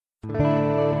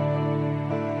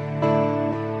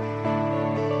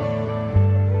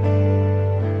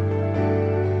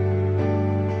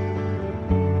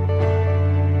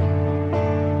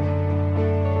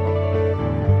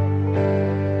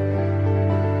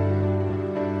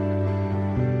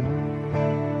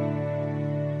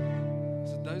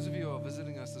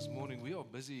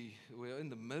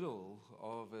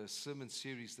a sermon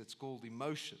series that's called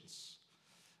Emotions.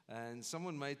 And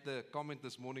someone made the comment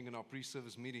this morning in our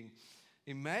pre-service meeting,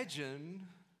 imagine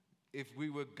if we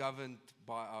were governed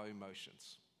by our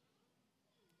emotions.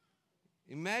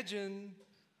 Imagine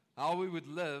how we would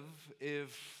live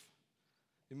if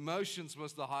emotions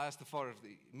was the highest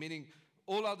authority, meaning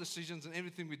all our decisions and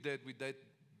everything we did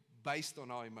based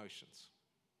on our emotions.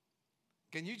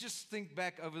 Can you just think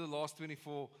back over the last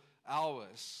 24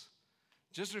 hours?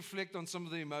 Just reflect on some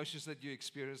of the emotions that you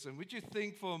experienced, and would you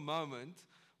think for a moment,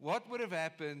 what would have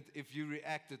happened if you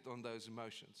reacted on those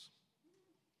emotions?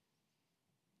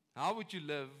 How would you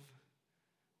live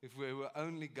if we were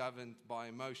only governed by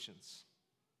emotions?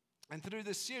 And through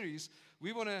this series,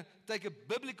 we want to take a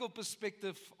biblical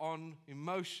perspective on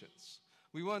emotions.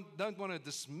 We don't want to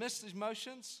dismiss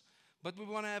emotions, but we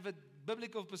want to have a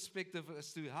biblical perspective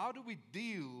as to how do we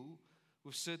deal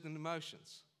with certain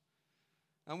emotions.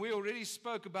 And we already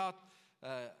spoke about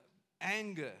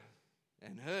anger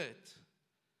and hurt.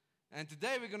 And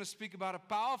today we're going to speak about a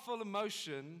powerful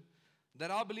emotion that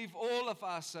I believe all of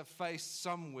us have faced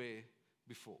somewhere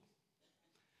before.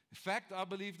 In fact, I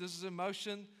believe this is an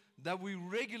emotion that we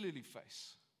regularly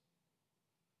face.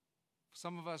 For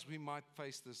some of us, we might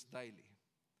face this daily.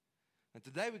 And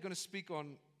today we're going to speak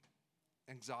on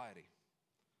anxiety.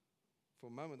 For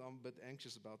a moment, I'm a bit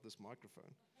anxious about this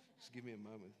microphone. Just give me a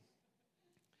moment.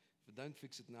 If I don't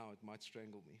fix it now, it might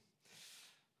strangle me.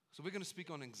 So we're going to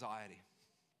speak on anxiety.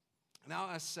 Now,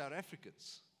 as South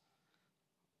Africans,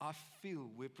 I feel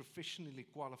we're professionally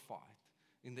qualified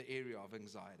in the area of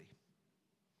anxiety.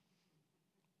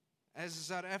 As a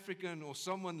South African or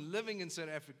someone living in South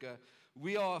Africa,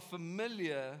 we are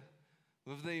familiar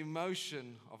with the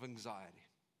emotion of anxiety.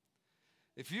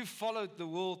 If you followed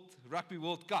the Rugby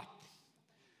World Cup,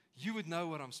 you would know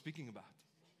what I'm speaking about.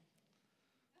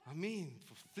 I mean,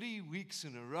 for 3 weeks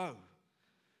in a row,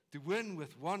 to win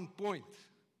with 1 point.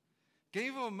 Can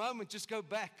you for a moment just go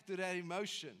back to that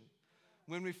emotion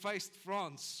when we faced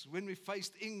France, when we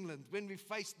faced England, when we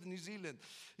faced New Zealand?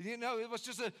 You know, it was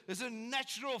just it's a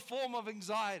natural form of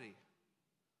anxiety.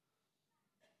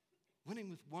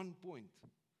 Winning with 1 point.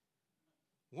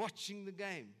 Watching the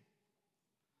game.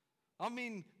 I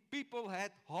mean, people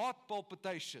had heart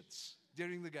palpitations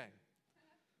during the game.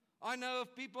 I know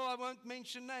of people, I won't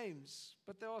mention names,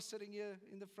 but they are sitting here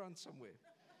in the front somewhere,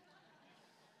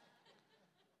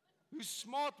 whose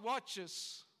smart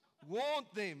watches warned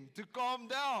them to calm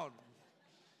down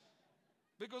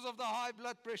because of the high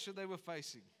blood pressure they were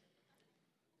facing.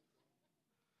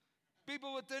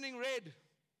 People were turning red.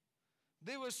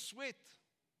 There was sweat.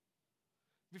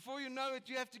 Before you know it,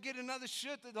 you have to get another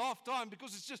shirt at halftime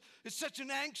because it's such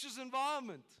an anxious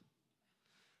environment.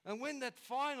 And when that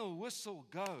final whistle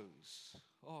goes,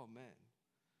 oh man,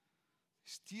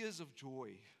 it's tears of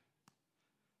joy,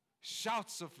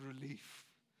 shouts of relief.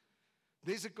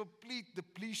 There's a complete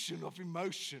depletion of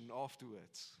emotion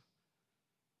afterwards.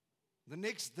 The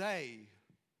next day,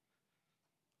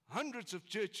 hundreds of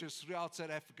churches throughout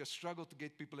South Africa struggled to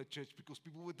get people at church because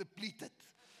people were depleted,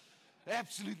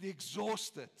 absolutely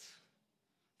exhausted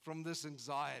from this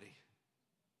anxiety.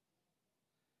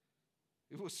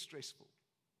 It was stressful.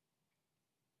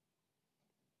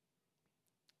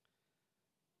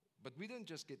 But we don't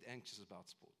just get anxious about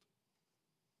sport.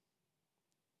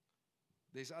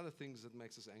 There's other things that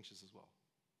makes us anxious as well.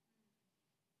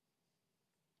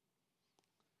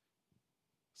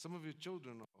 Some of your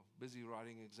children are busy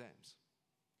writing exams.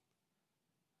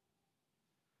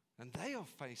 And they are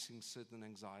facing certain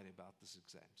anxiety about these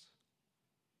exams.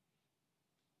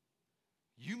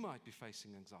 You might be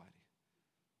facing anxiety.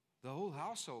 The whole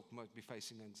household might be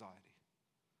facing anxiety.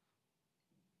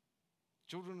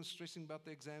 Children are stressing about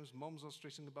the exams. Moms are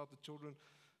stressing about the children.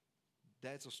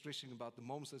 Dads are stressing about the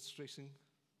moms that's stressing.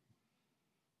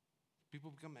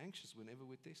 People become anxious whenever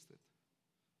we're tested.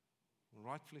 And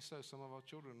rightfully so, some of our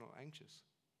children are anxious.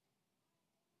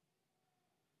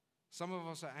 Some of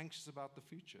us are anxious about the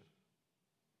future.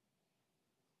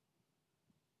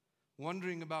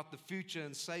 Wondering about the future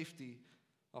and safety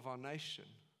of our nation.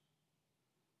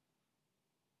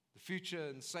 The future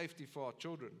and safety for our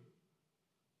children.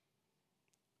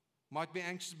 Might be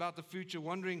anxious about the future,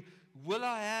 wondering, will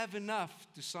I have enough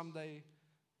to someday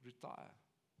retire?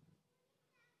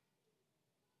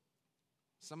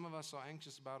 Some of us are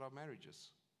anxious about our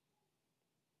marriages.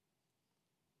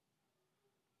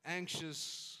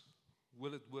 Anxious,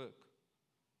 will it work?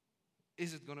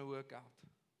 Is it going to work out?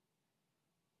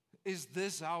 Is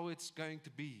this how it's going to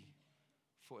be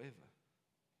forever?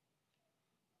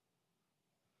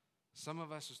 Some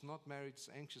of us who's not married is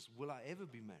anxious, will I ever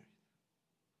be married?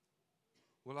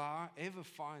 Will I ever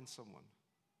find someone?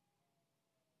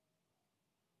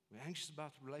 We're anxious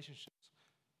about relationships.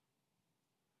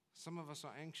 Some of us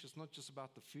are anxious not just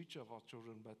about the future of our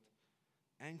children, but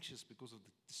anxious because of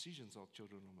the decisions our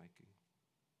children are making.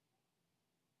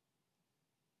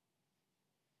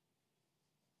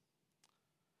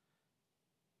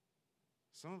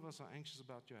 Some of us are anxious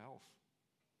about your health.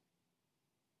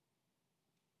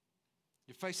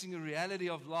 You're facing a reality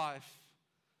of life,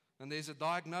 and there's a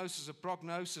diagnosis, a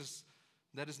prognosis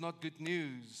that is not good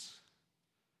news,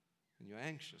 and you're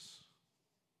anxious.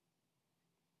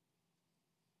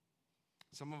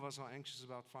 Some of us are anxious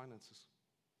about finances.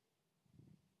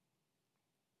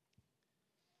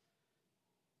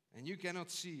 And you cannot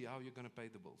see how you're going to pay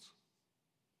the bills.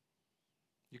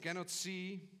 You cannot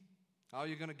see how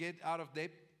you're going to get out of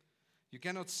debt. You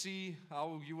cannot see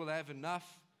how you will have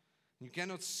enough. You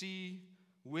cannot see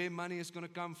where money is going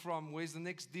to come from. Where's the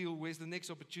next deal? Where's the next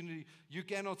opportunity? You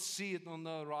cannot see it on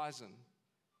the horizon.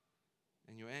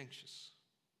 And you're anxious.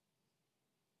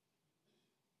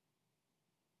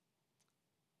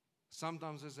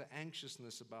 Sometimes there's an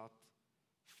anxiousness about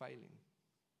failing.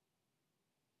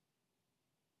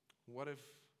 What if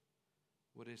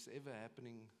whatever is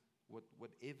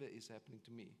happening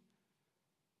to me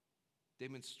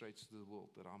demonstrates to the world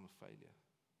that I'm a failure,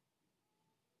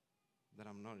 that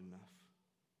I'm not enough?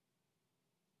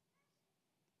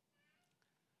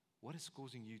 What is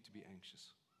causing you to be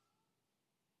anxious?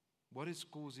 What is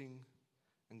causing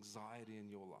anxiety in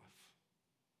your life?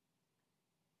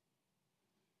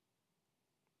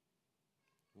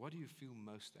 What do you feel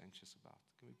most anxious about?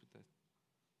 Can we put that?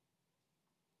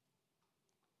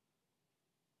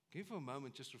 Can you for a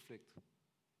moment just reflect?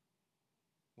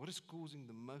 What is causing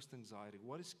the most anxiety?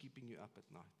 What is keeping you up at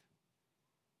night?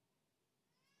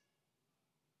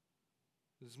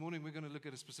 This morning we're going to look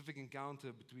at a specific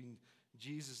encounter between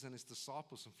Jesus and his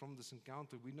disciples. And from this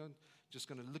encounter, we're not just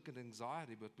going to look at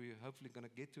anxiety, but we're hopefully going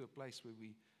to get to a place where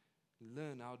we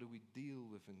learn how do we deal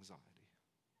with anxiety.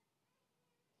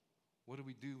 What do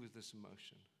we do with this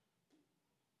emotion?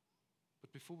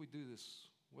 But before we do this,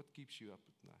 what keeps you up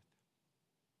at night?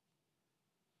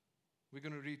 We're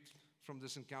going to read from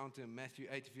this encounter in Matthew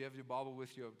 8. If you have your Bible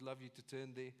with you, I would love you to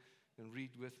turn there and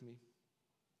read with me.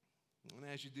 And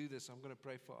as you do this, I'm going to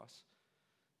pray for us.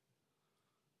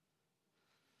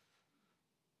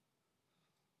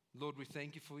 Lord, we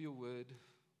thank you for your word.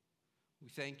 We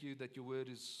thank you that your word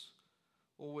is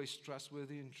always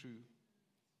trustworthy and true.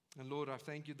 And Lord, I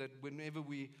thank you that whenever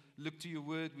we look to your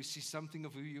word, we see something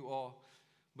of who you are.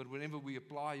 But whenever we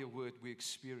apply your word, we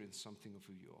experience something of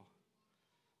who you are.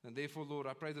 And therefore, Lord,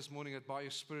 I pray this morning that by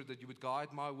your Spirit that you would guide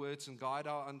my words and guide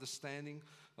our understanding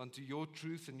unto your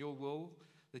truth and your will,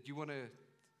 that you want to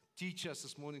teach us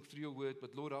this morning through your word.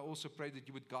 But Lord, I also pray that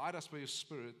you would guide us by your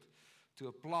Spirit to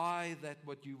apply that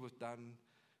what you have done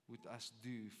with us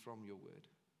do from your word.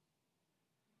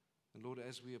 And Lord,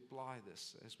 as we apply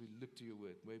this, as we look to your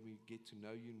word, may we get to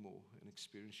know you more and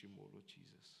experience you more, Lord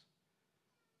Jesus.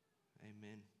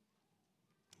 Amen.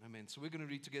 Amen. So we're going to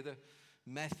read together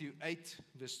Matthew 8,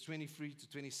 verse 23 to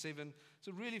 27. It's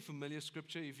a really familiar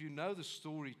scripture. If you know the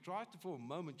story, try to, for a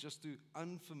moment, just to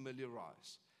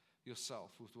unfamiliarize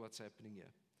yourself with what's happening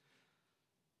here.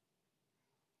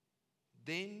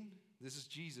 Then, this is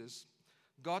Jesus,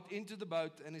 got into the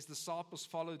boat and his disciples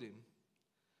followed him.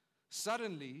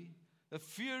 Suddenly, a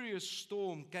furious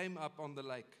storm came up on the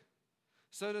lake,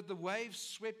 so that the waves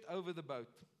swept over the boat.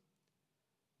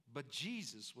 But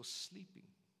Jesus was sleeping.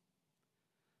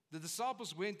 The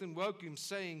disciples went and woke him,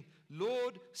 saying,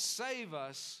 Lord, save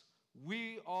us,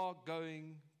 we are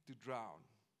going to drown.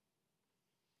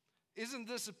 Isn't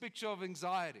this a picture of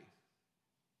anxiety?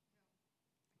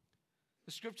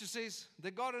 The scripture says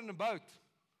they got in a boat,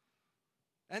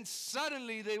 and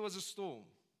suddenly there was a storm.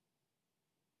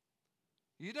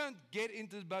 You don't get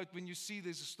into the boat when you see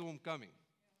there's a storm coming.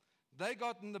 They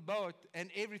got in the boat, and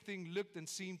everything looked and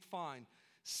seemed fine.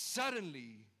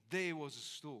 Suddenly, there was a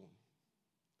storm.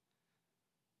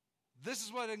 This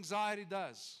is what anxiety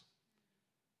does.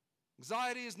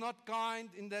 Anxiety is not kind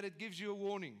in that it gives you a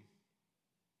warning.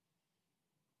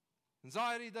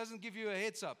 Anxiety doesn't give you a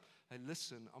heads up. Hey,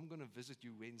 listen, I'm going to visit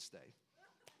you Wednesday.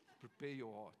 Prepare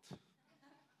your heart.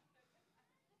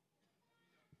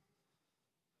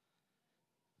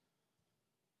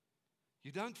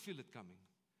 You don't feel it coming.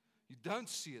 You don't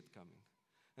see it coming.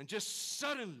 And just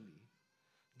suddenly,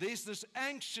 there's this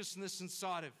anxiousness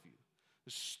inside of you.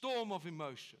 A storm of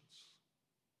emotions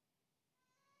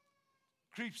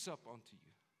creeps up onto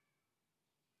you.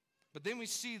 But then we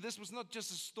see this was not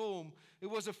just a storm, it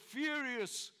was a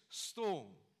furious storm.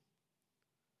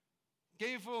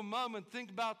 Can you for a moment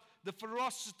think about the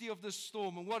ferocity of this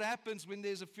storm and what happens when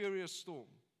there's a furious storm?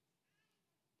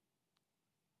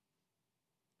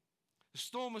 The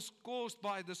storm is caused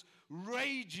by this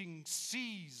raging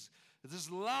seas, this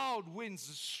loud winds,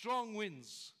 this strong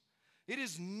winds. It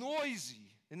is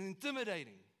noisy and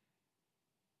intimidating.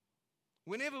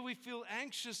 Whenever we feel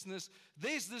anxiousness,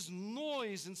 there's this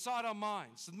noise inside our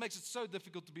minds that makes it so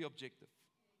difficult to be objective.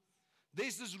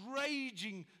 There's this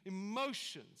raging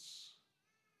emotions,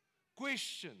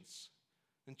 questions,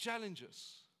 and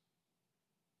challenges.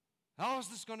 How is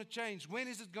this going to change? When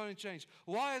is it going to change?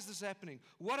 Why is this happening?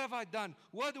 What have I done?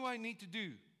 What do I need to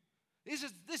do? Is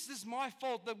this my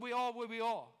fault that we are where we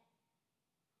are?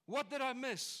 What did I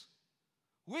miss?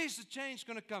 Where's the change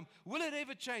going to come? Will it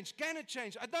ever change? Can it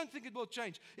change? I don't think it will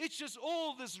change. It's just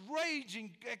all this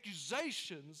raging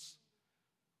accusations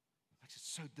that makes it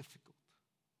so difficult.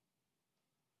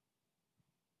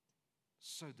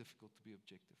 So difficult to be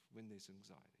objective when there's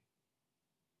anxiety.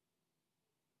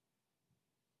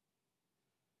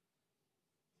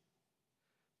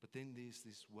 But then there's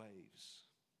these waves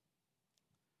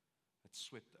that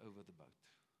swept over the boat.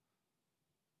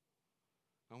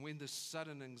 And when this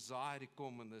sudden anxiety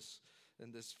comes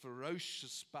and this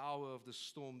ferocious power of the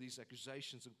storm, these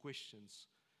accusations and questions,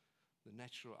 the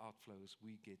natural outflow is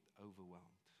we get overwhelmed,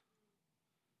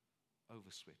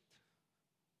 overswept.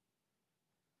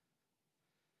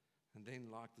 And then,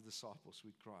 like the disciples,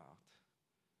 we cry out,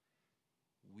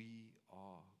 we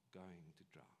are going to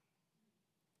drown.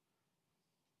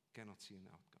 Cannot see an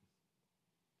outcome.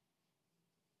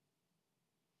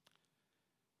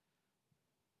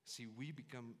 See, we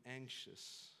become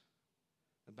anxious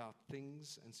about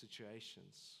things and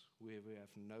situations where we have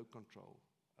no control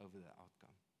over the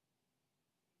outcome.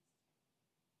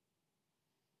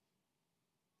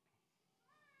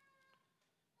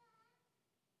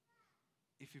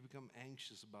 If you become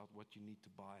anxious about what you need to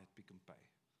buy at Pick n Pay,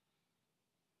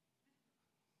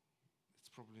 it's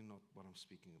probably not what I'm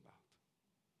speaking about.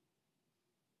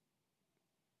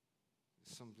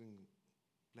 It's something,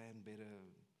 plan better,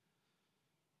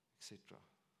 etc.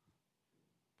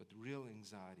 But real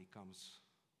anxiety comes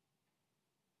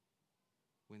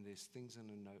when there's things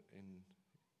in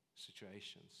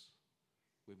situations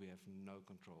where we have no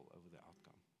control over the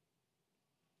outcome.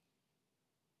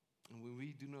 And when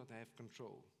we do not have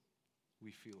control,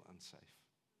 we feel unsafe.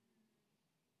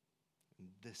 And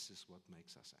this is what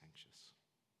makes us anxious.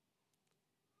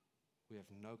 We have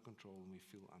no control and we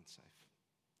feel unsafe.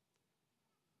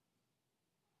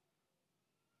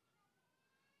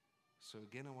 So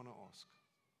again, I want to ask,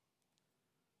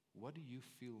 what do you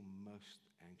feel most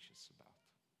anxious about?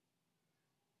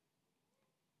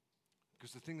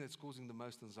 Because the thing that's causing the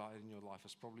most anxiety in your life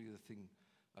is probably the thing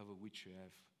over which you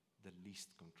have the least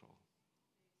control.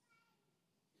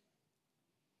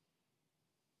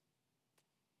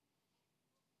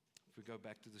 If we go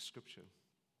back to the scripture,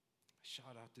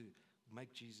 shout out to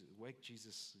wake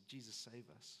Jesus, Jesus save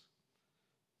us.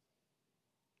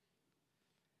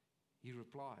 He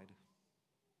replied,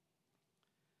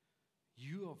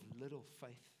 you of little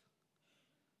faith,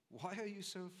 why are you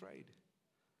so afraid?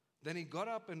 Then he got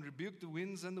up and rebuked the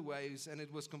winds and the waves, and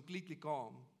it was completely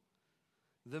calm.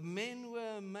 The men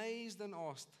were amazed and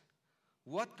asked,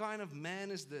 what kind of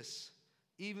man is this?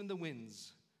 Even the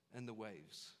winds and the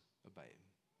waves obey him.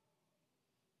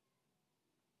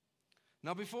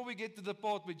 Now, before we get to the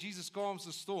part where Jesus calms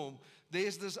the storm,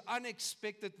 there's this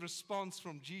unexpected response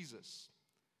from Jesus.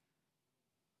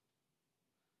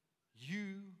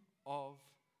 You of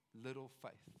little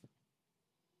faith.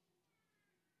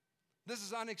 This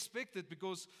is unexpected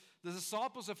because the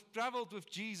disciples have traveled with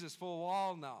Jesus for a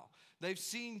while now. They've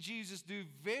seen Jesus do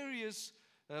various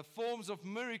forms of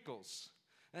miracles.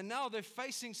 And now they're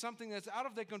facing something that's out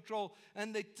of their control,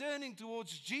 and they're turning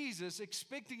towards Jesus,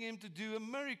 expecting him to do a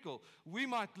miracle. We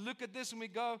might look at this and we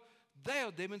go, they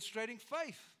are demonstrating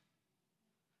faith.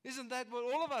 Isn't that what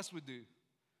all of us would do?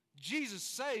 Jesus,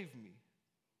 save me.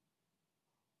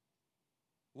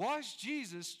 Why is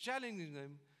Jesus challenging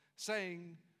them,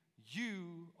 saying,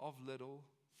 you of little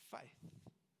faith?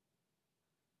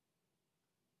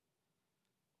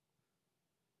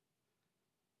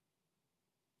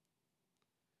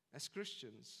 As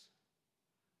Christians,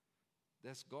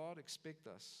 does God expect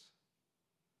us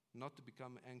not to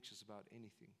become anxious about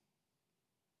anything?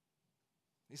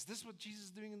 Is this what Jesus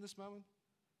is doing in this moment?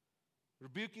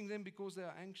 Rebuking them because they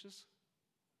are anxious?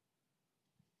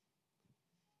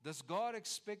 Does God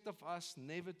expect of us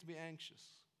never to be anxious?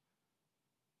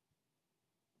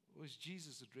 Or is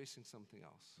Jesus addressing something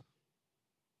else?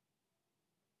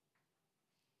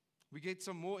 We get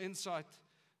some more insight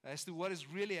as to what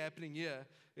is really happening here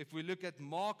if we look at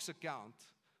Mark's account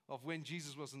of when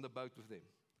Jesus was in the boat with them.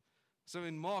 So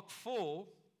in Mark 4,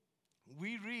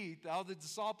 we read how the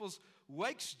disciples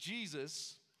wakes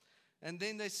Jesus, and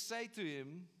then they say to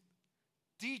him,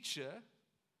 "Teacher,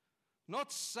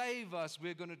 not save us,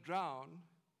 we're going to drown.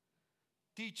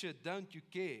 Teacher, don't you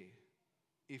care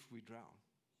if we drown?"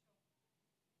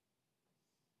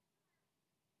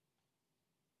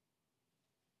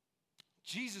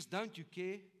 Jesus, don't you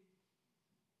care?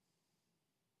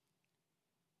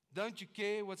 Don't you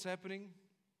care what's happening?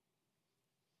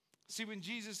 See, when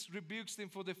Jesus rebukes them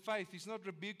for their faith, He's not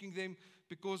rebuking them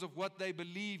because of what they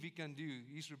believe He can do.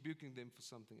 He's rebuking them for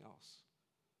something else.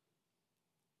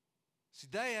 See,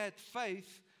 they had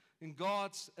faith in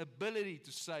God's ability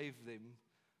to save them.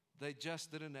 They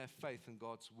just didn't have faith in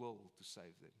God's will to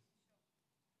save them.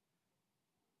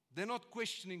 They're not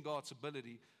questioning God's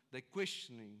ability. They're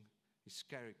questioning His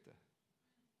character.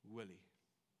 Willie.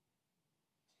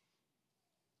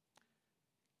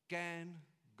 Can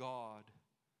God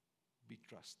be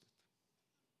trusted?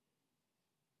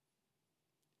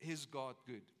 Is God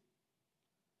good?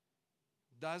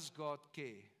 Does God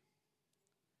care?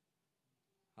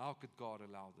 How could God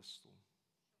allow this storm?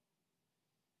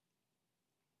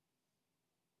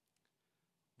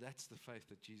 That's the faith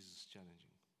that Jesus is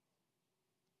challenging.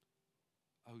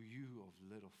 Oh, you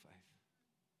of little faith.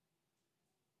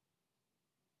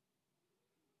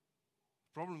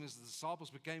 The problem is the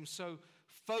disciples became so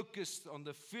focused on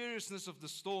the fierceness of the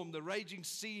storm, the raging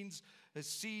seas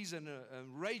and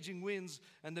raging winds,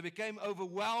 and they became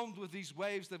overwhelmed with these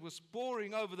waves that was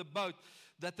pouring over the boat,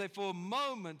 that they for a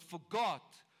moment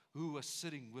forgot who was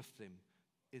sitting with them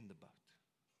in the boat.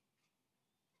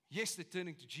 Yes, they're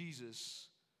turning to Jesus,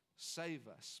 save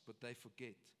us, but they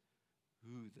forget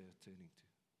who they're turning to.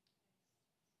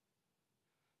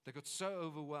 They got so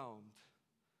overwhelmed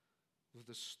with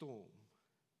the storm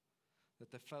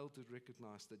that they failed to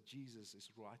recognize that Jesus is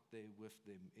right there with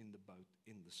them in the boat,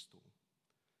 in the storm.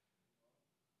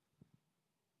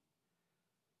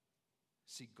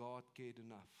 See, God cared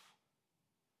enough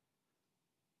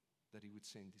that He would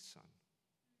send His Son.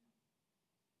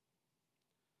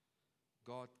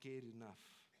 God cared enough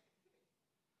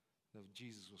that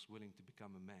Jesus was willing to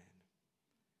become a man.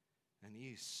 And He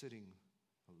is sitting,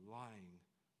 lying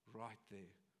right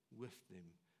there with them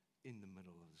in the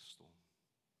middle of the storm.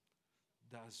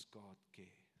 Does God care?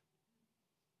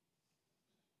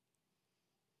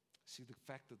 See, the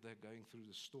fact that they're going through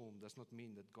the storm does not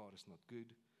mean that God is not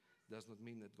good, does not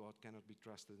mean that God cannot be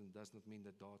trusted, and does not mean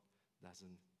that God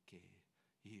doesn't care.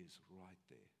 He is right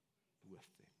there with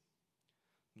them.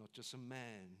 Not just a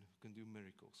man who can do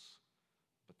miracles,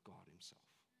 but God Himself.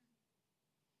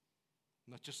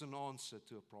 Not just an answer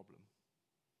to a problem,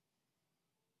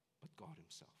 but God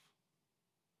Himself.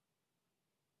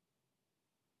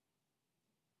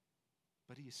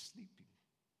 But He is sleeping.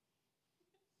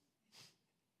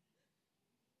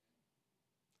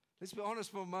 Let's be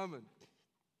honest for a moment.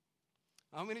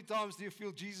 How many times do you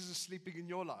feel Jesus is sleeping in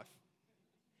your life?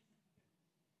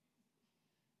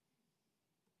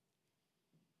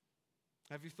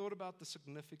 Have you thought about the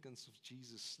significance of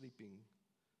Jesus sleeping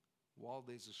while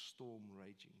there's a storm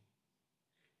raging?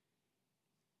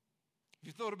 Have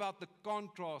you thought about the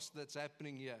contrast that's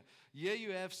happening here? Here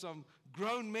you have some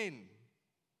grown men,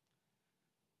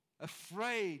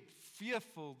 afraid,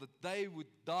 fearful that they would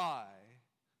die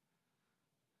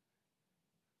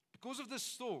because of this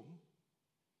storm.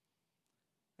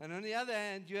 And on the other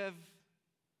hand, you have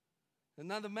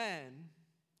another man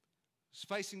who's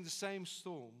facing the same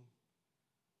storm,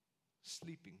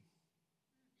 sleeping.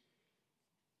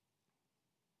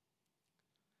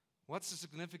 What's the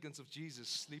significance of Jesus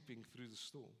sleeping through the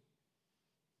storm?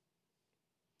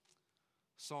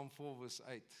 Psalm 4 verse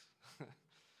 8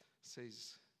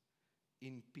 says,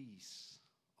 "In peace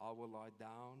I will lie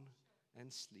down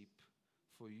and sleep,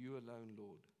 for you alone,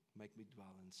 Lord, make me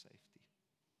dwell in safety."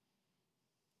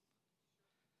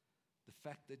 The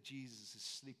fact that Jesus is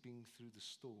sleeping through the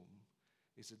storm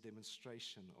is a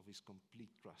demonstration of His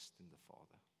complete trust in the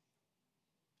Father.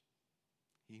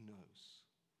 He knows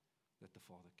that the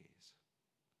Father cares.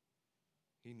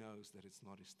 He knows that it's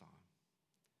not His time.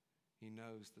 He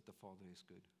knows that the Father is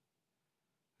good.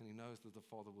 And He knows that the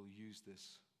Father will use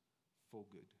this for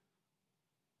good.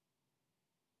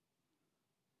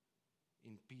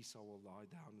 In peace I will lie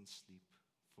down and sleep,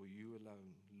 for you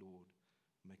alone, Lord,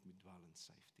 make me dwell in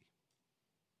safety.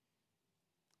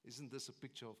 Isn't this a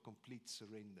picture of complete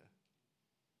surrender?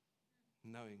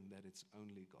 Knowing that it's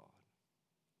only God.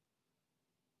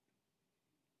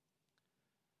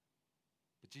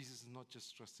 But Jesus is not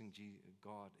just trusting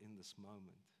God in this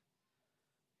moment.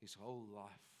 His whole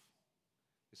life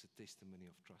is a testimony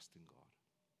of trust in God.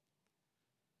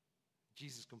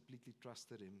 Jesus completely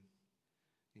trusted Him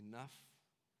enough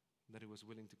that he was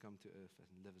willing to come to earth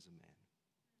and live as a man.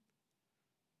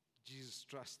 Jesus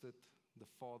trusted the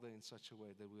Father in such a way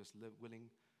that he was willing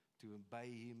to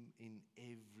obey him in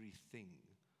everything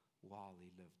while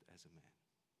he lived as a man.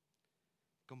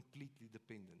 Completely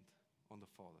dependent on the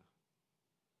Father.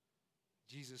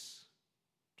 Jesus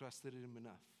trusted him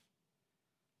enough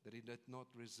that he did not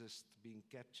resist being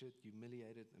captured,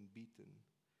 humiliated, and beaten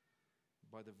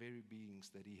by the very beings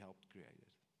that he helped create.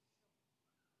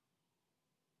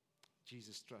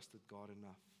 Jesus trusted God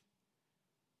enough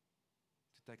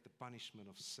to take the punishment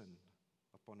of sin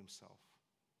upon himself.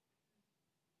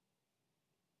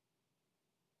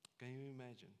 Can you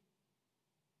imagine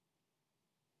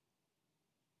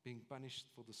being punished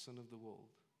for the sin of the world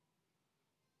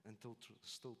until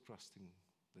still trusting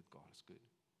that God is good?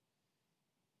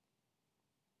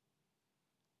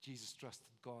 Jesus trusted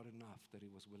God enough that he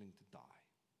was willing to die.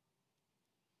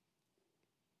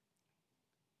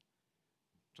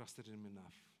 Trusted him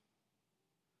enough,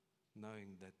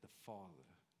 knowing that the Father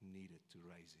needed to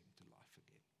raise him to life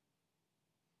again.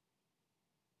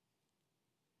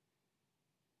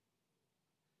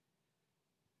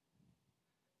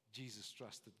 Jesus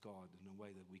trusted God in a way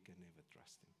that we can never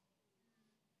trust him.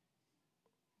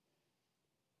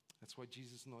 That's why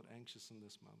Jesus is not anxious in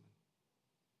this moment.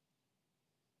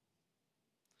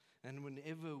 And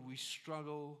whenever we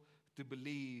struggle to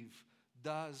believe,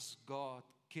 does God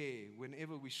care?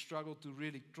 Whenever we struggle to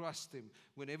really trust him,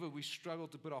 whenever we struggle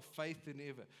to put our faith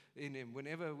in him,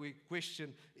 whenever we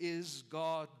question, is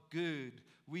God good?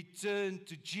 We turn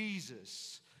to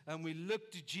Jesus and we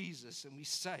look to Jesus and we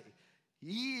say,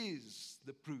 he is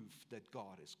the proof that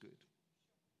God is good.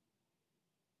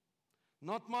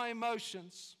 Not my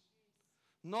emotions,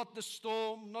 not the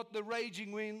storm, not the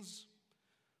raging winds.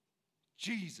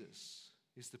 Jesus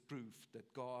is the proof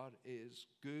that God is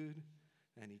good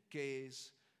and he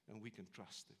cares and we can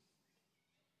trust him.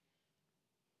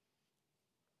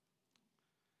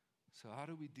 So how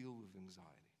do we deal with anxiety?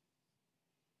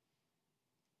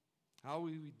 How will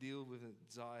we deal with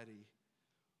anxiety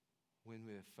when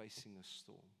we're facing a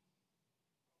storm?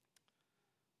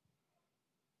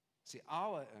 See,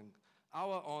 our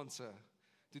answer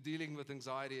to dealing with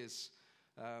anxiety is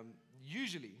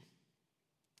usually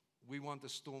we want a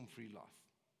storm-free life.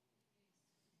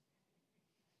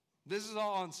 This is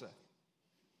our answer.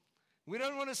 We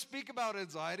don't want to speak about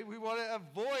anxiety. We want to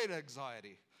avoid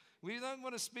anxiety. We don't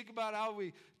want to speak about how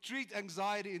we treat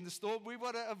anxiety in the storm. We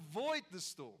want to avoid the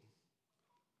storm.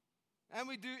 And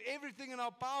we do everything in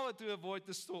our power to avoid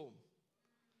the storm.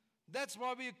 That's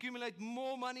why we accumulate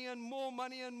more money and more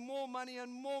money and more money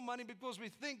and more money, because we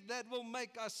think that will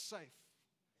make us safe.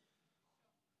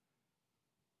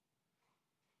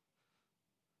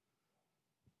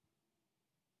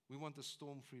 We want a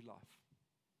storm-free life.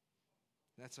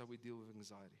 That's how we deal with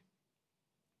anxiety.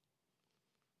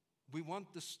 We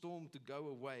want the storm to go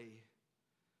away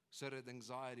so that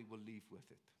anxiety will leave with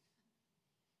it.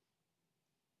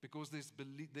 Because there's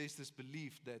this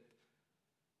belief that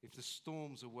if the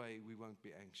storm's away, we won't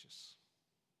be anxious.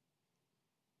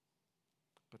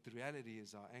 But the reality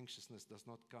is our anxiousness does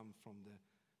not come from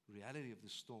the reality of the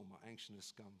storm. Our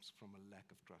anxiousness comes from a lack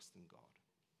of trust in God.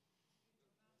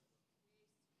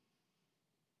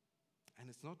 And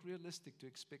it's not realistic to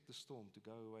expect the storm to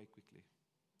go away quickly.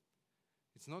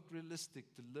 It's not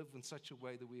realistic to live in such a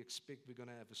way that we expect we're going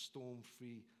to have a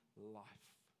storm-free life.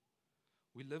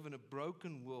 We live in a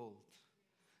broken world.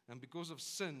 And because of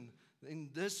sin, in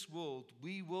this world,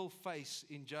 we will face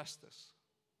injustice.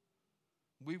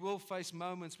 We will face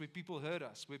moments where people hurt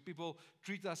us, where people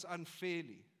treat us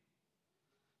unfairly.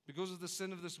 Because of the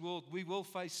sin of this world, we will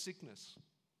face sickness.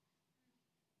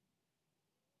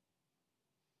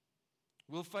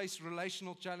 We'll face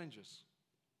relational challenges.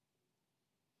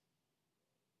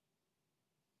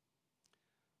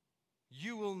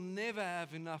 You will never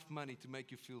have enough money to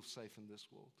make you feel safe in this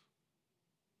world.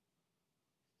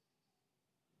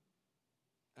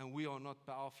 And we are not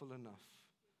powerful enough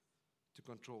to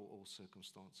control all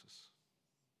circumstances.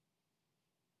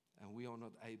 And we are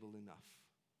not able enough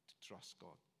to trust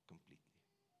God completely.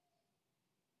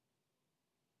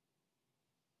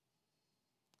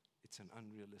 It's an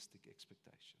unrealistic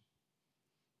expectation.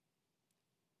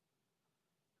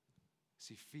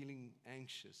 See, feeling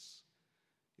anxious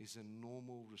is a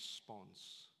normal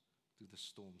response to the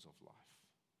storms of life.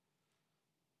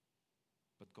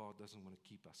 But God doesn't want to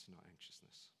keep us in our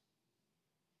anxiousness.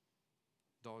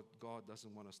 God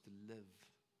doesn't want us to live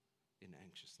in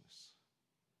anxiousness.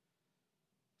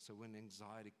 So when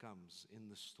anxiety comes in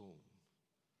the storm,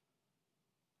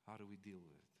 how do we deal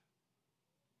with it?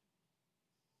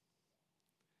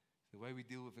 The way we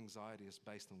deal with anxiety is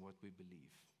based on what we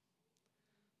believe.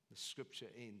 the scripture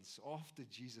ends. After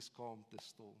Jesus calmed the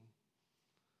storm,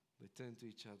 they turned to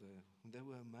each other and they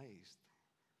were amazed.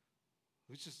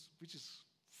 Which is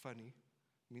funny.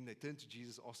 I mean, they turn to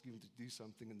Jesus, ask him to do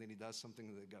something, and then he does something,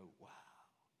 and they go, wow.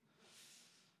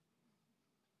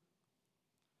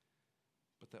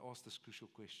 But they ask this crucial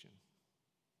question.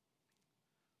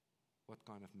 What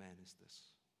kind of man is this?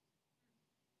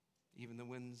 Even the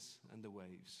winds and the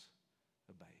waves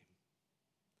obey him.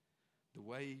 The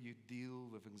way you deal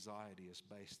with anxiety is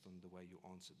based on the way you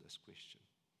answer this question.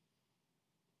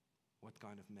 What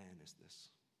kind of man is this?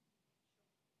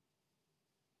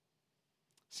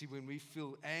 See, when we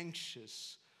feel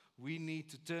anxious, we need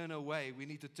to turn away. We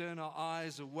need to turn our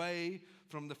eyes away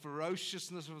from the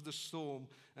ferociousness of the storm,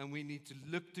 and we need to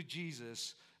look to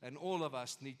Jesus, and all of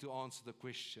us need to answer the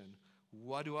question,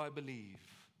 what do I believe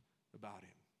about him?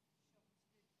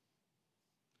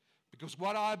 Because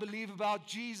what I believe about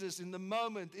Jesus in the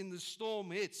moment in the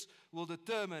storm hits will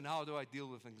determine how do I deal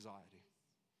with anxiety.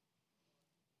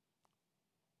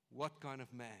 What kind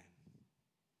of man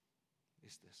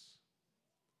is this?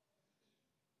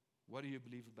 What do you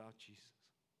believe about Jesus?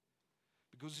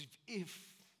 Because if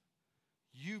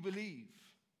you believe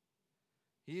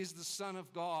he is the Son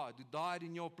of God who died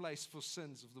in your place for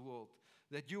sins of the world,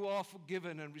 that you are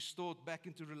forgiven and restored back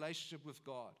into relationship with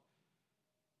God,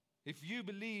 if you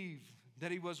believe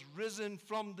that he was risen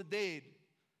from the dead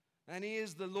and he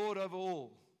is the Lord of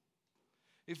all,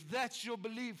 if that's your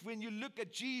belief, when you look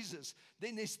at Jesus,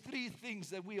 then there's three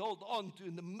things that we hold on to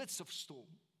in the midst of storm.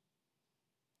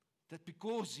 That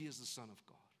because he is the Son of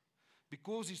God,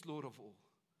 because he's Lord of all,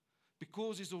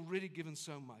 because he's already given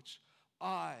so much,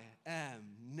 I am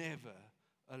never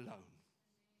alone.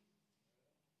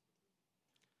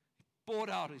 He poured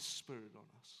out his Spirit on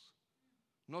us.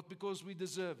 Not because we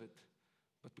deserve it,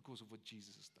 but because of what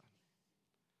Jesus has done.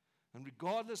 And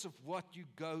regardless of what you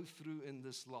go through in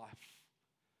this life,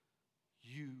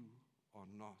 you are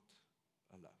not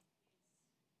alone.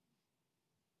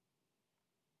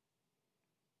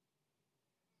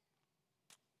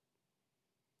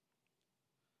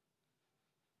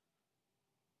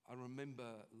 I remember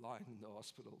lying in the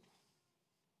hospital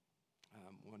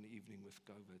one evening with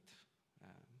COVID,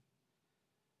 and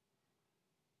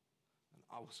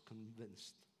I was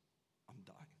convinced I'm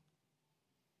dying.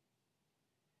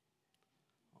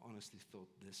 I honestly thought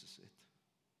this is it.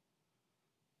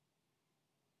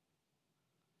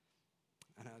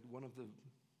 And I had one of the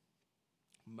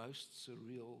most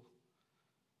surreal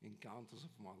encounters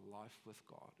of my life with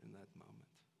God in that moment.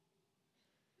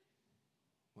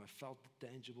 I felt the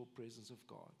tangible presence of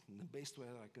God. And the best way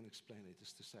that I can explain it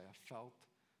is to say I felt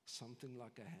something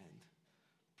like a hand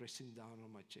pressing down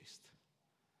on my chest.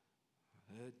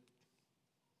 I heard,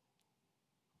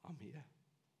 I'm here.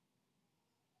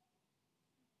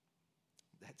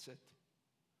 That's it.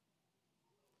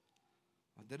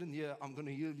 I didn't hear, I'm going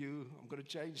to heal you, I'm going to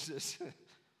change this.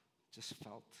 Just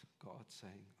felt God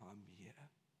saying, I'm here.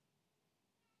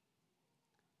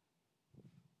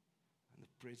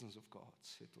 The presence of God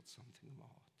settled something in my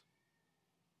heart.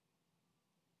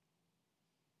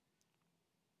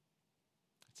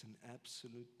 It's an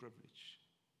absolute privilege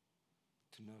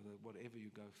to know that whatever you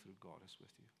go through, God is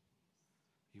with you.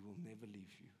 He will never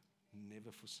leave you, never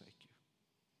forsake you.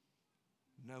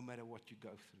 No matter what you go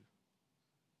through,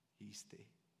 he's there.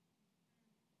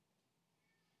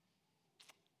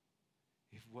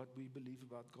 If what we believe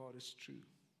about God is true,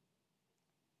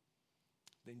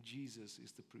 then Jesus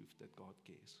is the proof that God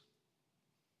cares.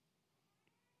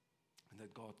 And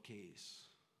that God cares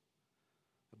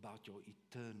about your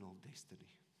eternal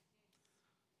destiny,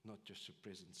 not just your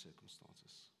present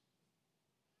circumstances.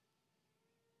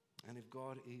 And if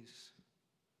God is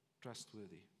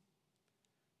trustworthy,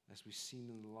 as we've seen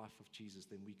in the life of Jesus,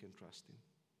 then we can trust him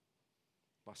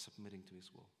by submitting to his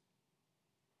will.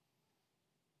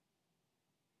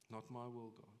 Not my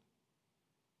will, God,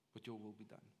 but your will be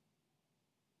done.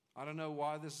 I don't know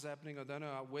why this is happening. I don't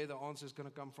know where the answer is going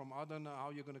to come from. I don't know how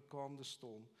you're going to calm the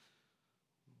storm.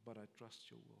 But I trust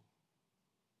your will.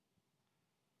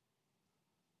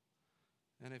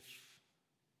 And if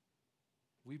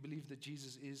we believe that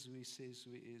Jesus is who he says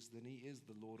who he is, then he is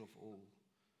the Lord of all.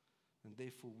 And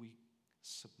therefore we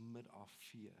submit our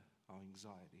fear, our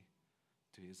anxiety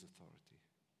to his authority.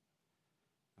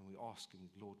 And we ask him,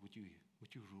 Lord, would you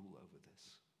rule over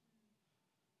this?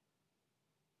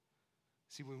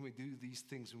 See, when we do these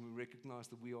things, when we recognize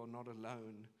that we are not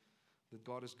alone, that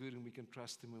God is good and we can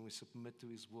trust him, and we submit to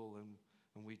his will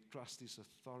and we trust his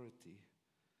authority,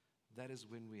 that is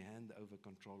when we hand over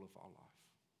control of our life.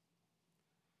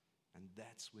 And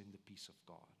that's when the peace of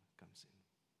God comes in.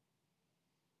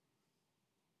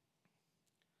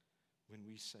 when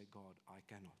we say, God, I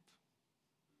cannot.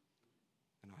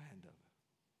 And I hand over.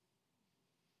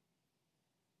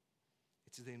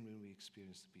 It's then when we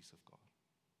experience the peace of God.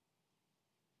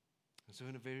 And so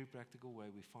in a very practical way,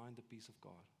 we find the peace of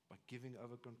God by giving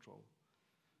over control,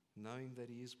 knowing that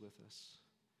He is with us,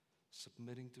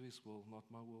 submitting to His will, not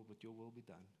my will, but your will be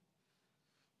done,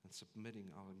 and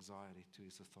submitting our anxiety to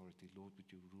His authority. Lord,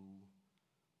 would you rule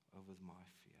over my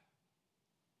fear?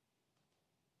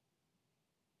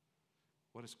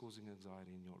 What is causing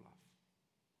anxiety in your life?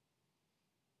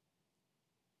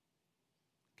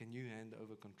 Can you hand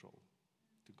over control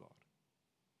to God?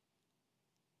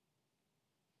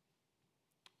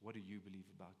 What do you believe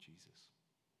about Jesus?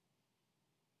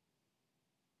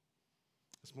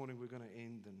 This morning we're going to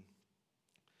end and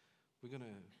we're going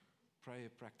to pray a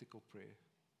practical prayer.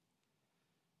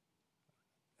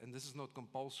 And this is not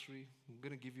compulsory. I'm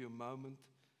going to give you a moment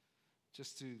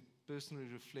just to personally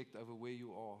reflect over where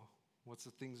you are. What's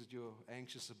the things that you're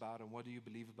anxious about and what do you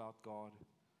believe about God?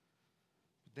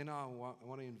 But then I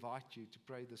want to invite you to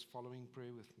pray this following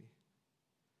prayer with me.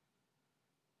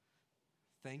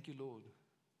 Thank you, Lord,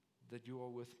 that you are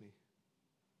with me.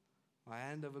 I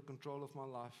hand over control of my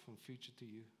life and future to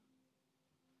you.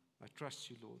 I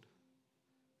trust you, Lord,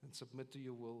 and submit to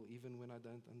your will even when I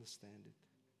don't understand it.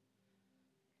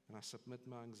 And I submit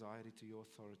my anxiety to your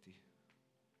authority.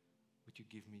 Would you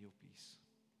give me your peace?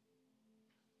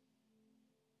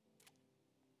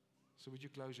 So would you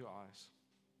close your eyes?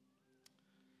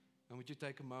 And would you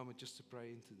take a moment just to pray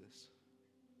into this?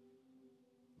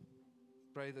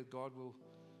 Pray that God will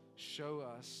show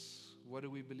us what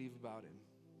do we believe about Him.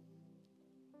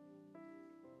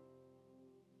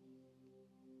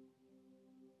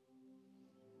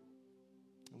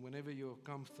 And whenever you're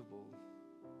comfortable,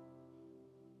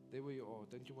 there where you are,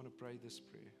 don't you want to pray this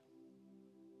prayer?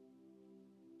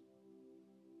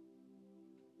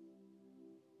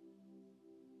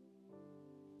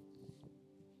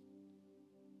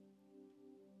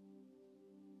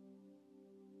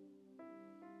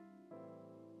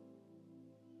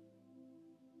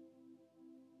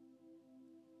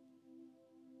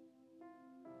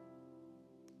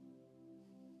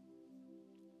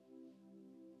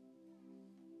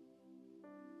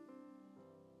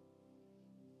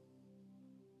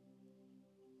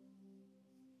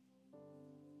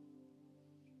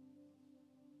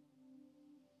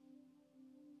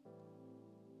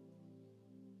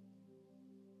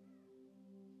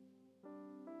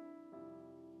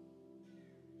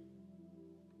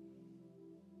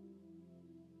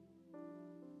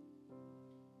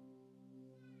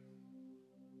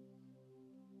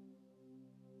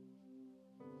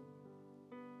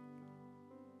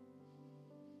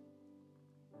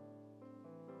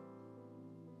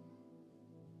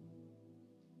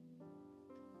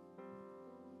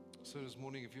 So this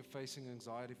morning, if you're facing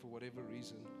anxiety for whatever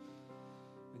reason,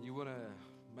 and you want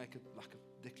to make it like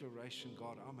a declaration,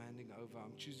 God, I'm handing over.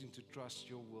 I'm choosing to trust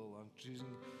your will. I'm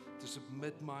choosing to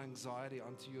submit my anxiety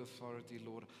unto your authority,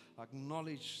 Lord. I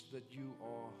acknowledge that you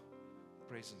are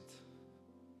present.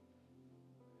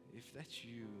 If that's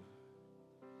you,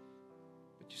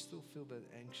 but you still feel that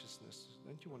anxiousness,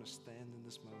 don't you want to stand in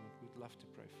this moment? We'd love to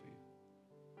pray for you.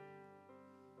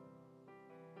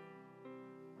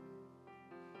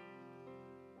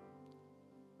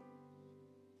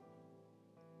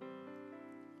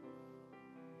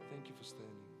 Thank you for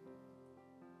standing.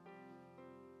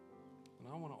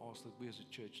 And I want to ask that we as a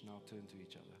church now turn to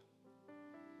each other.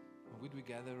 And would we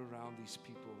gather around these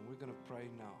people, and we're going to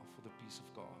pray now for the peace of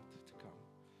God to come.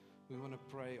 We want to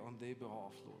pray on their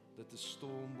behalf, Lord, that the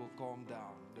storm will calm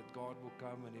down, that God will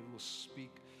come and He will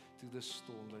speak to the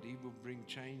storm, that He will bring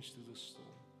change to the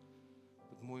storm.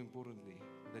 But more importantly,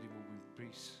 that He will bring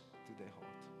peace to their heart.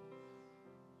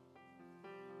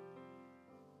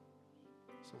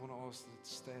 So I want to ask,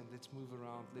 let's stand, let's move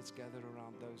around, let's gather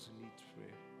around those who need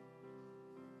prayer.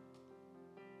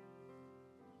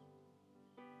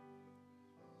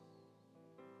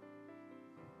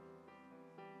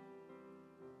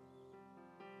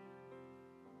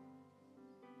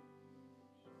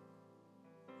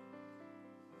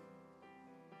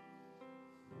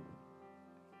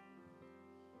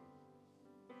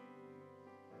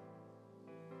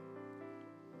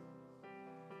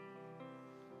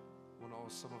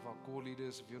 Some of our core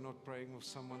leaders, if you're not praying with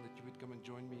someone, that you would come and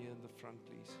join me here in the front,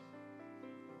 please.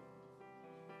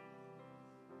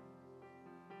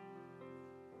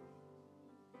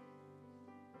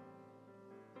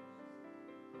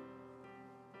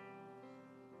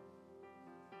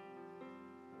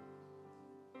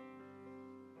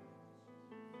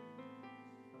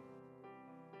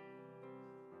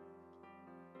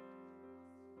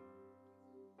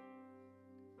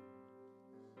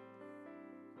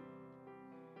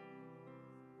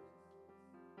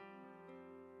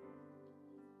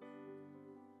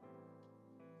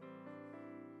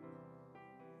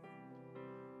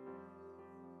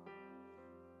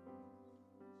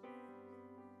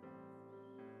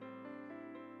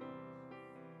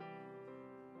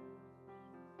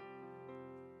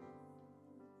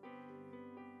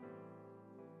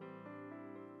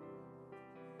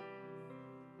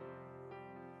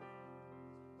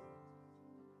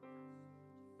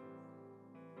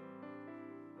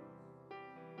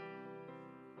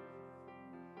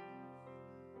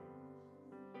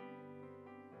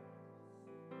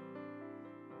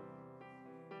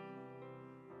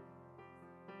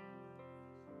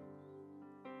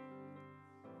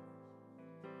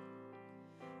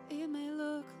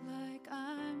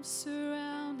 I'm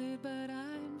surrounded, but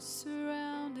I'm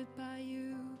surrounded by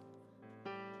you.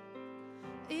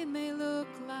 It may look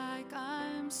like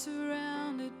I'm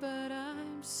surrounded, but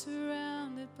I'm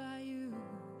surrounded by you.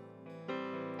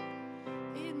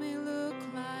 It may look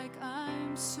like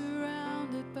I'm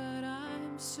surrounded, but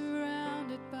I'm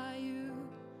surrounded by you.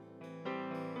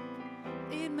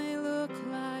 It may look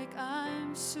like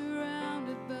I'm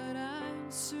surrounded, but I'm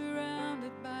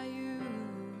surrounded by you.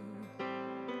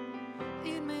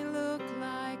 It may look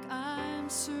like I'm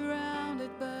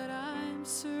surrounded, but I'm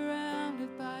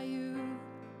surrounded by you.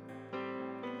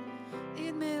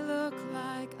 It may look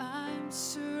like I'm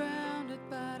surrounded,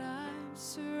 but I'm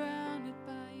surrounded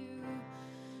by you.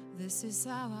 This is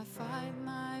how I fight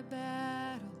my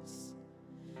battles.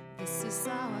 This is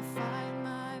how I fight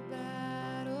my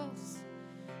battles.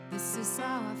 This is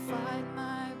how I fight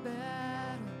my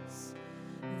battles.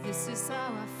 This is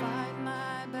how I fight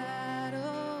my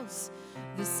battles.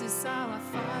 This is how I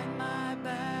fight my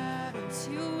battles.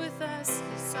 You with us.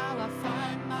 This is how I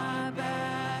fight my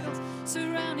battles.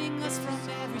 Surrounding us from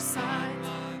every side.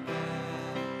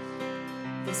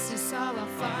 This is how I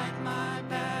fight my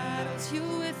battles. You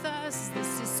with us.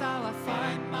 This is how I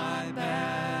fight my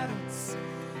battles.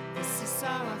 This is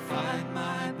how I fight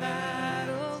my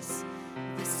battles.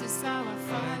 This is how I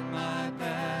fight my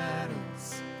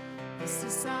battles. This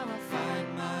is how I fight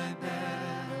my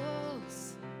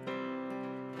battles.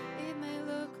 It may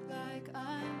look like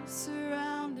I'm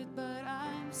surrounded, but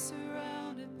I'm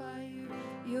surrounded by you.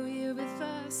 You're here with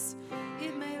us.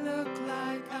 It may look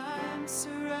like I'm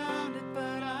surrounded,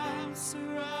 but I'm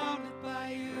surrounded by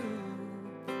you.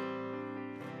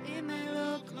 It may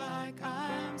look like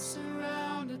I'm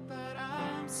surrounded, but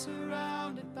I'm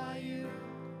surrounded by you.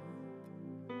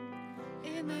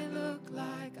 It may look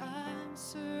like I'm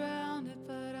surrounded,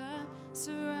 but I'm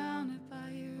surrounded by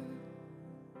you.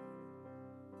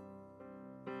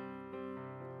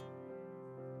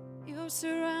 You're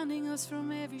surrounding us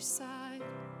from every side.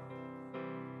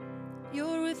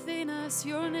 You're within us,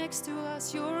 you're next to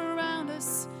us, you're around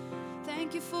us.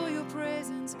 Thank you for your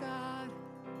presence, God.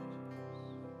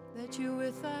 That you're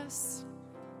with us,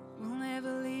 will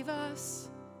never leave us.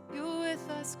 You're with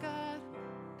us, God.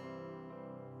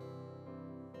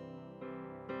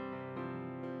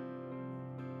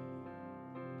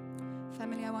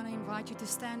 Family, I want to invite you to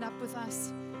stand up with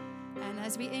us. And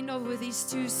as we end off with these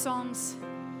two songs,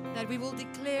 that we will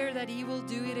declare that He will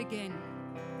do it again.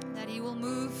 That He will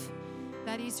move,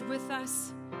 that He's with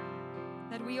us,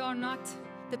 that we are not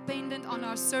dependent on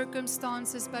our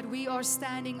circumstances, but we are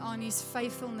standing on His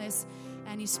faithfulness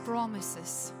and His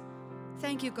promises.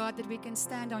 Thank you, God, that we can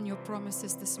stand on your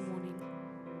promises this morning.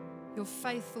 Your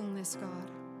faithfulness,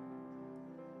 God.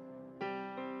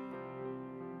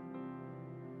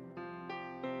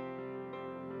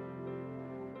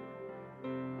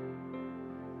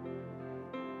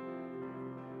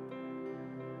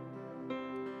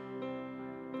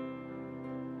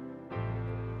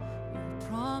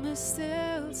 Promise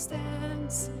still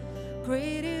stands.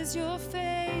 Great is your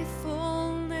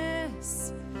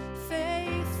faithfulness,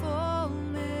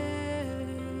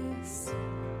 faithfulness.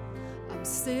 I'm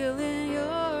still in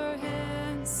your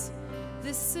hands.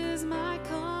 This is my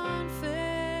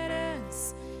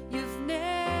confidence. You've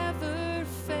never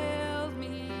failed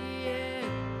me yet.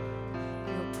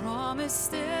 Your promise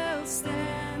still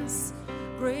stands.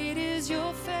 Great is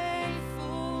your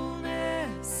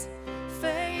faithfulness,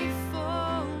 faithfulness.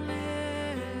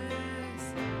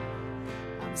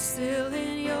 Still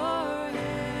in your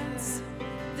hands.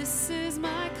 This is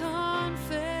my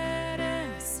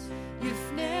confidence.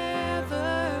 You've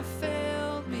never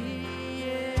failed me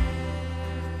yet.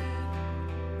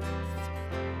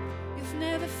 You've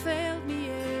never failed me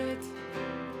yet.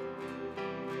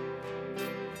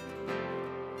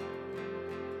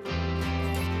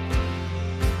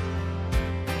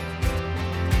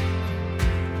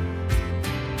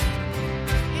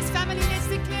 Yes, family, let's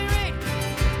declare it.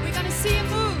 We're going to see a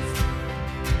move.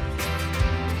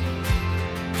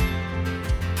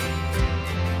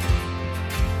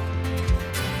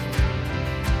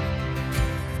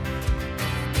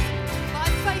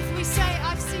 We say,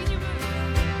 I've seen you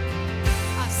move.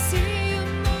 I've seen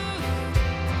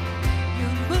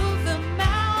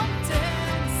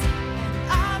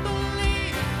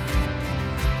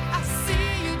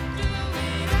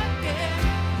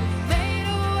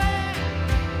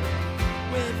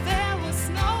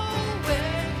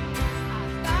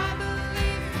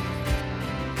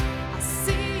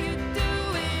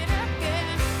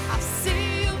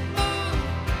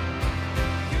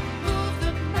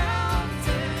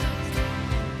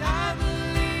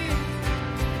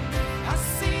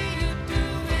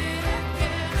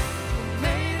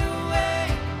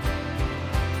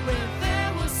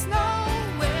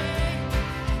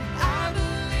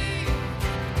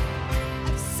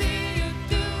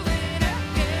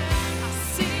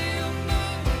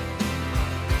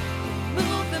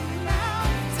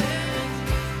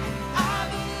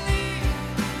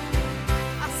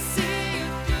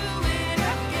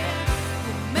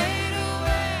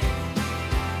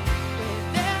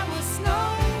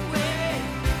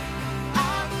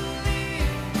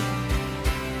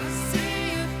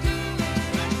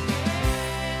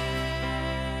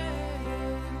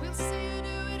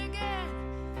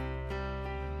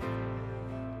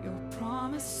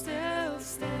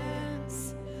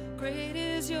Great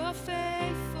is your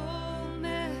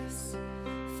faithfulness,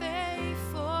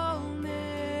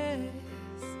 faithfulness.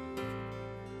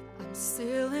 I'm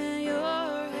still in your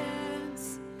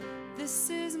hands.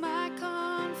 This is my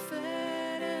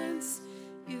confidence.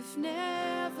 You've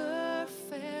never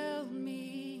failed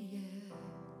me yet.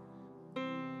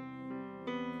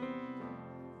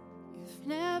 You've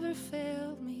never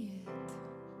failed me yet.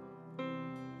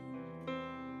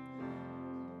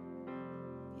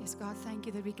 Yes, God, thank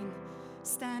you that we can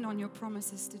stand on your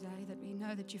promises today, that we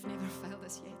know that you've never failed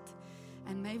us yet.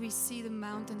 And may we see the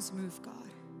mountains move, God.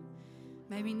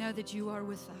 May we know that you are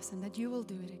with us and that you will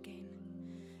do it again.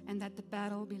 And that the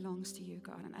battle belongs to you,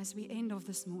 God. And as we end off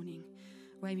this morning,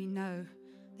 may we know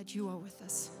that you are with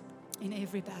us in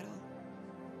every battle.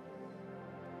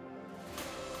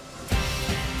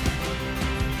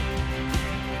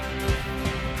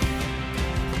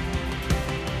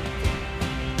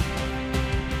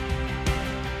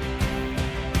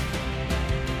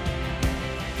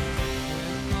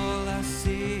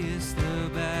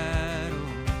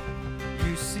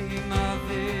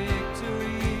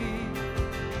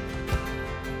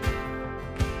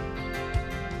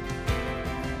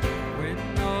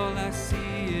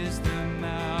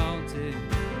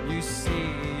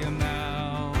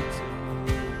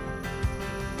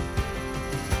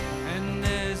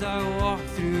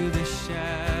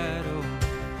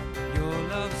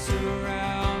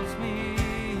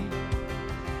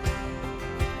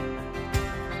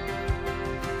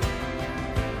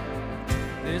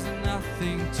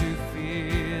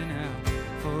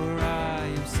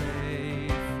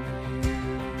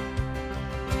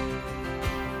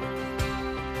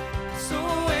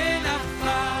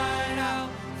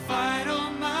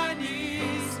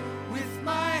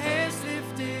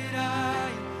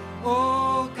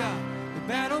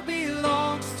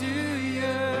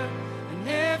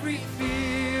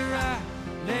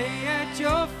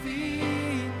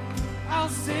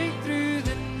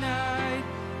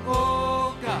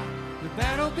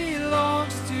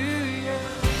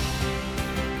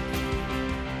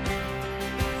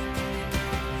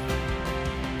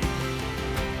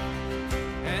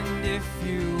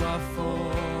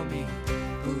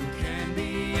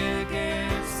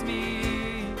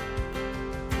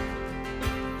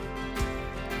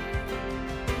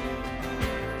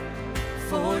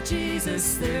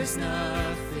 Jesus, there's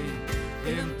nothing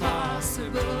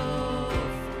impossible.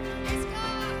 Yes,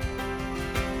 God.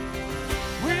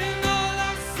 When all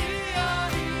I see are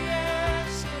the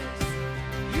ashes,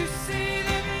 you see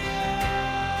them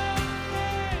young.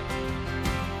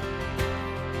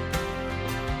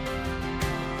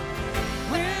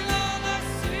 When all I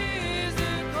see is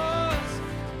the cross,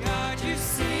 God, you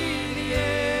see the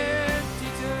empty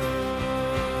tomb.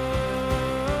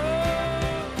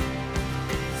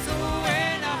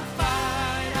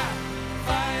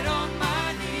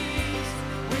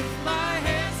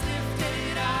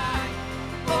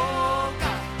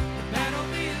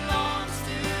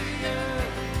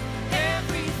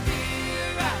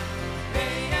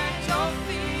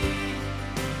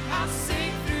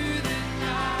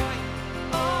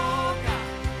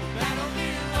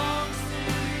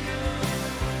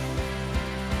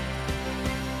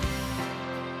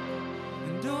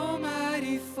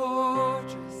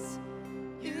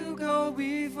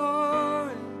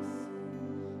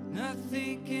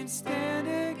 Stand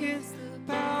against the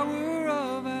power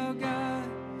of our God.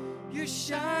 You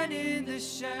shine in the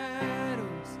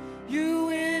shadows. You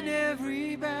win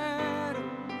every battle.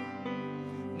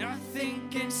 Nothing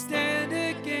can stand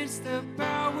against the power